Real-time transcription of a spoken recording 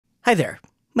Hi there.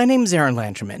 My name is Aaron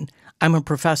Lanterman. I'm a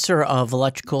professor of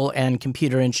electrical and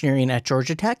computer engineering at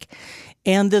Georgia Tech,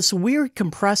 and this weird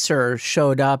compressor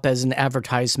showed up as an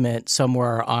advertisement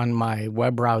somewhere on my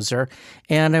web browser,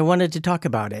 and I wanted to talk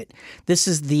about it. This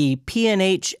is the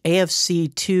P&H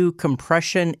AFC2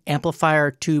 compression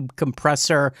amplifier tube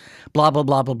compressor, blah, blah,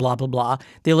 blah, blah, blah, blah, blah.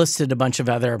 They listed a bunch of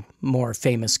other more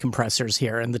famous compressors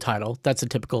here in the title. That's a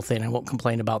typical thing. I won't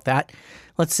complain about that.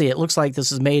 Let's see. It looks like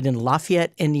this is made in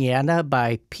Lafayette, Indiana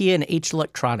by P&H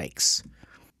Electronics.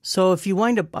 So if you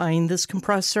wind up buying this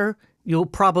compressor, you'll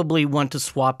probably want to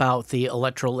swap out the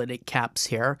electrolytic caps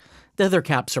here. The other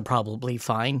caps are probably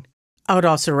fine. I would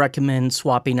also recommend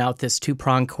swapping out this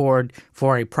 2-prong cord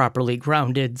for a properly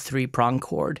grounded 3-prong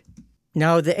cord.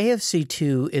 Now, the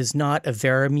AFC2 is not a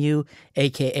vari-mu,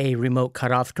 aka remote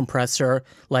cutoff compressor,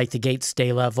 like the gate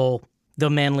stay level, the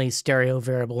Manley stereo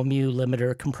variable mu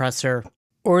limiter compressor,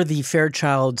 or the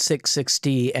Fairchild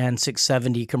 660 and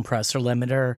 670 compressor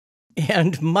limiter.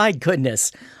 And my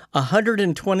goodness,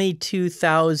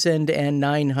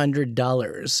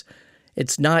 $122,900.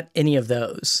 It's not any of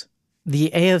those. The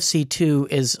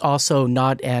AFC2 is also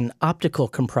not an optical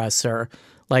compressor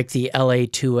like the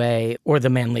LA2A or the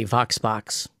Manley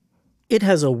Voxbox. It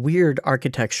has a weird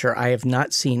architecture I have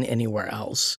not seen anywhere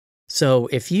else. So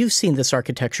if you've seen this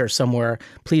architecture somewhere,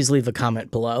 please leave a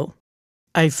comment below.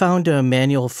 I found a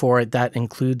manual for it that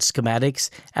includes schematics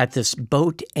at this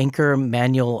Boat Anchor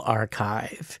Manual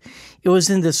Archive. It was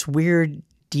in this weird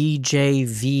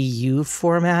DJVU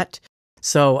format,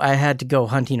 so I had to go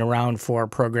hunting around for a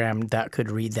program that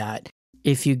could read that.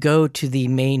 If you go to the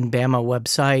main BAMA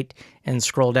website and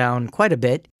scroll down quite a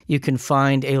bit, you can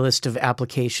find a list of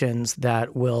applications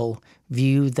that will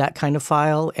view that kind of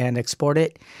file and export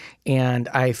it, and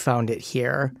I found it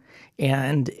here.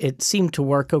 And it seemed to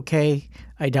work okay.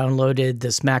 I downloaded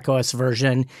this macOS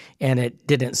version, and it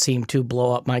didn't seem to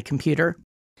blow up my computer.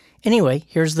 Anyway,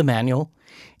 here's the manual.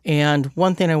 And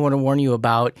one thing I want to warn you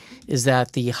about is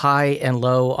that the high and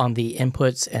low on the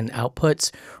inputs and outputs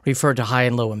refer to high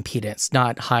and low impedance,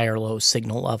 not high or low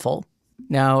signal level.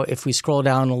 Now, if we scroll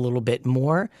down a little bit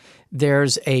more,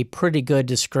 there's a pretty good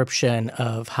description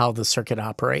of how the circuit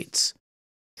operates.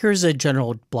 Here's a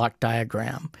general block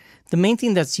diagram. The main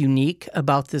thing that's unique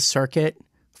about this circuit,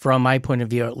 from my point of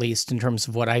view at least in terms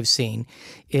of what I've seen,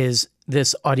 is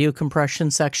this audio compression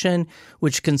section,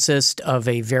 which consists of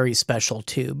a very special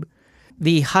tube.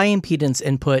 The high impedance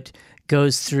input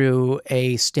goes through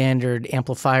a standard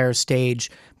amplifier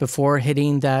stage before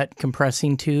hitting that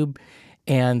compressing tube,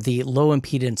 and the low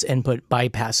impedance input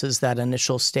bypasses that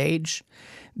initial stage.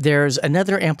 There's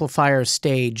another amplifier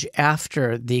stage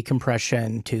after the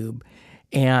compression tube,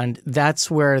 and that's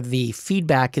where the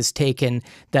feedback is taken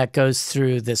that goes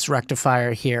through this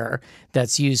rectifier here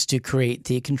that's used to create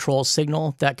the control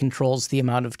signal that controls the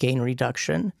amount of gain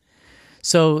reduction.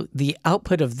 So the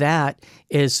output of that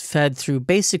is fed through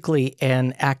basically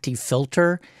an active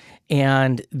filter,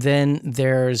 and then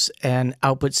there's an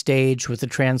output stage with a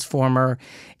transformer,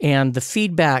 and the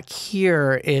feedback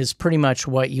here is pretty much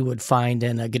what you would find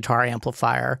in a guitar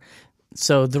amplifier.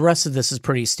 So the rest of this is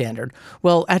pretty standard.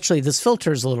 Well, actually, this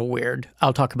filter is a little weird.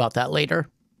 I'll talk about that later.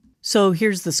 So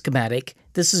here's the schematic.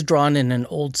 This is drawn in an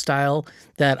old style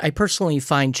that I personally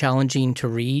find challenging to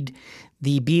read.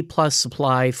 The B+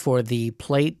 supply for the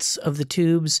plates of the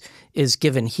tubes is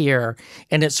given here,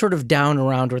 and it's sort of down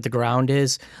around where the ground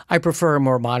is. I prefer a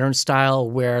more modern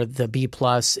style where the B+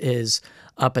 is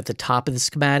up at the top of the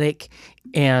schematic,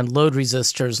 and load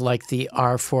resistors like the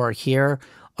R4 here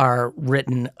are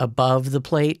written above the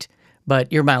plate,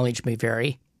 but your mileage may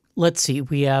vary. Let's see,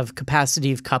 we have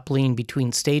capacitive coupling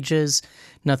between stages,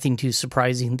 nothing too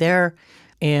surprising there,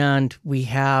 and we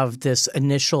have this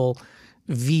initial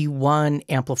V1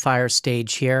 amplifier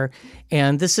stage here,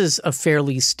 and this is a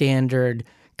fairly standard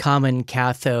common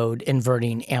cathode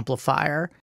inverting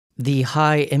amplifier. The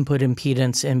high input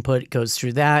impedance input goes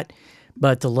through that,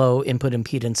 but the low input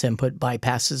impedance input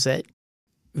bypasses it.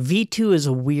 V2 is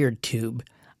a weird tube.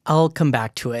 I'll come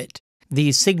back to it.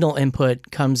 The signal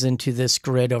input comes into this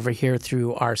grid over here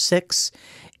through R6,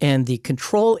 and the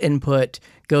control input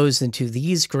goes into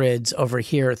these grids over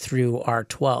here through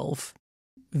R12.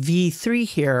 V3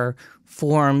 here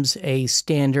forms a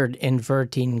standard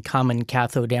inverting common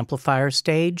cathode amplifier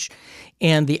stage,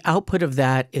 and the output of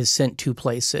that is sent two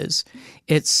places.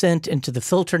 It's sent into the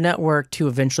filter network to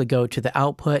eventually go to the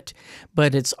output,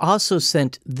 but it's also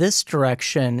sent this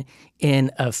direction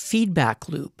in a feedback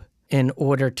loop in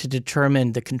order to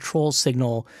determine the control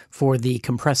signal for the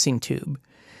compressing tube.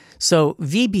 So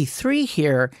VB3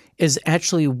 here is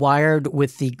actually wired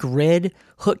with the grid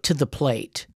hooked to the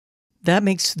plate. That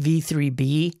makes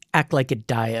V3B act like a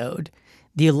diode.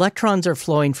 The electrons are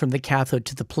flowing from the cathode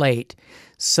to the plate.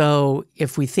 So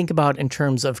if we think about in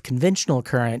terms of conventional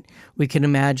current, we can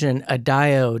imagine a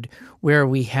diode where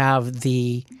we have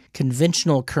the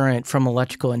conventional current from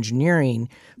electrical engineering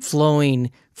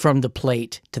flowing from the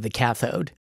plate to the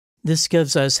cathode. This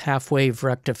gives us half-wave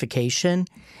rectification,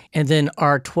 and then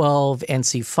R12 and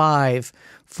C5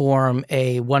 form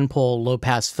a one-pole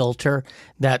low-pass filter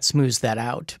that smooths that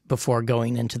out before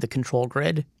going into the control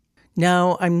grid.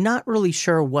 Now, I'm not really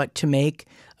sure what to make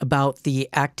about the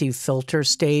active filter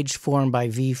stage formed by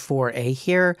V4A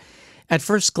here. At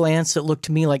first glance, it looked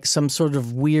to me like some sort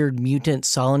of weird mutant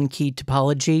Sallen-Key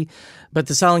topology, but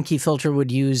the Sallen-Key filter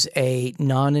would use a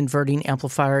non-inverting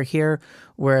amplifier here,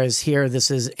 whereas here this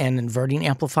is an inverting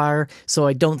amplifier, so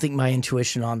I don't think my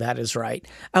intuition on that is right.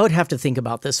 I would have to think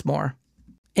about this more.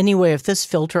 Anyway, if this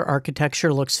filter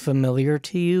architecture looks familiar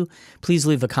to you, please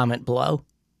leave a comment below.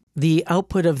 The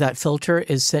output of that filter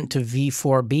is sent to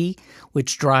V4B,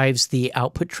 which drives the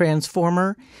output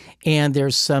transformer, and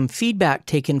there's some feedback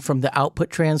taken from the output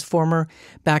transformer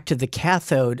back to the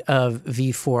cathode of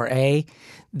V4A.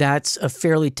 That's a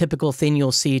fairly typical thing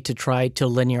you'll see to try to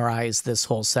linearize this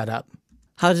whole setup.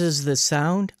 How does this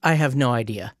sound? I have no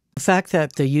idea. The fact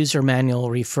that the user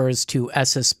manual refers to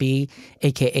SSB,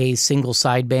 aka single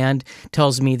sideband,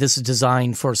 tells me this is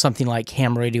designed for something like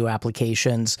ham radio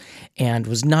applications and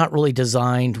was not really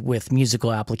designed with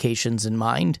musical applications in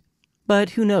mind. But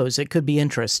who knows, it could be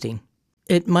interesting.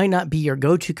 It might not be your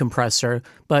go-to compressor,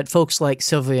 but folks like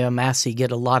Sylvia Massey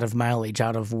get a lot of mileage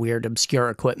out of weird, obscure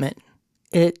equipment.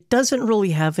 It doesn't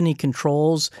really have any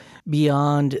controls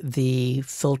beyond the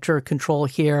filter control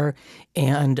here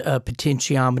and a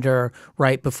potentiometer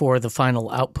right before the final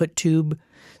output tube.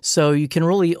 So you can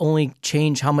really only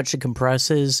change how much it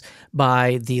compresses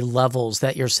by the levels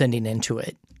that you're sending into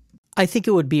it. I think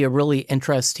it would be a really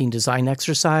interesting design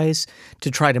exercise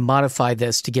to try to modify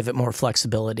this to give it more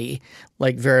flexibility,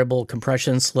 like variable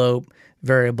compression slope,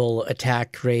 variable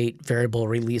attack rate, variable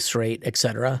release rate,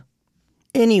 etc.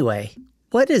 Anyway,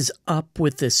 what is up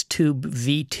with this tube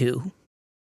V2?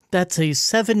 That's a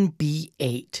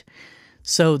 7B8.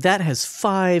 So that has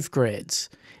 5 grids.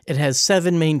 It has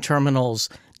 7 main terminals,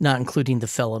 not including the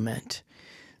filament.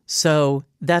 So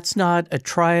that's not a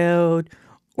triode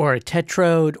or a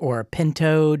tetrode or a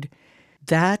pentode.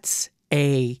 That's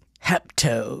a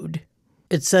heptode.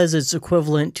 It says it's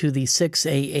equivalent to the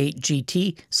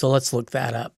 6A8GT, so let's look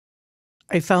that up.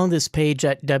 I found this page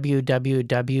at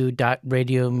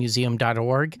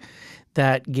www.radiomuseum.org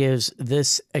that gives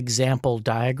this example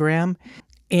diagram.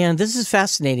 And this is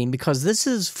fascinating because this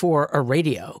is for a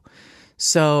radio.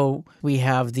 So we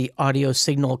have the audio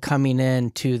signal coming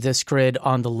in to this grid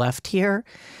on the left here.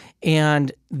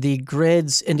 And the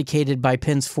grids indicated by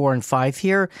pins 4 and 5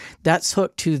 here, that's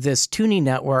hooked to this tuning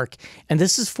network. And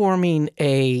this is forming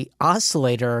a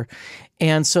oscillator.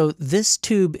 And so this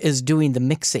tube is doing the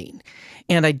mixing.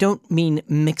 And I don't mean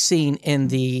mixing in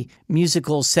the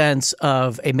musical sense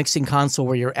of a mixing console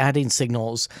where you're adding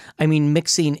signals. I mean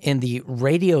mixing in the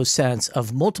radio sense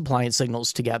of multiplying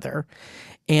signals together.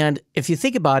 And if you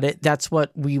think about it, that's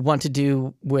what we want to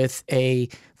do with a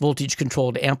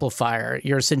voltage-controlled amplifier.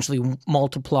 You're essentially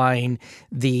multiplying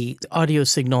the audio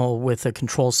signal with a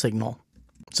control signal.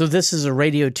 So this is a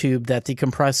radio tube that the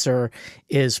compressor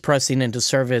is pressing into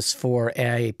service for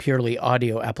a purely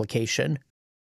audio application.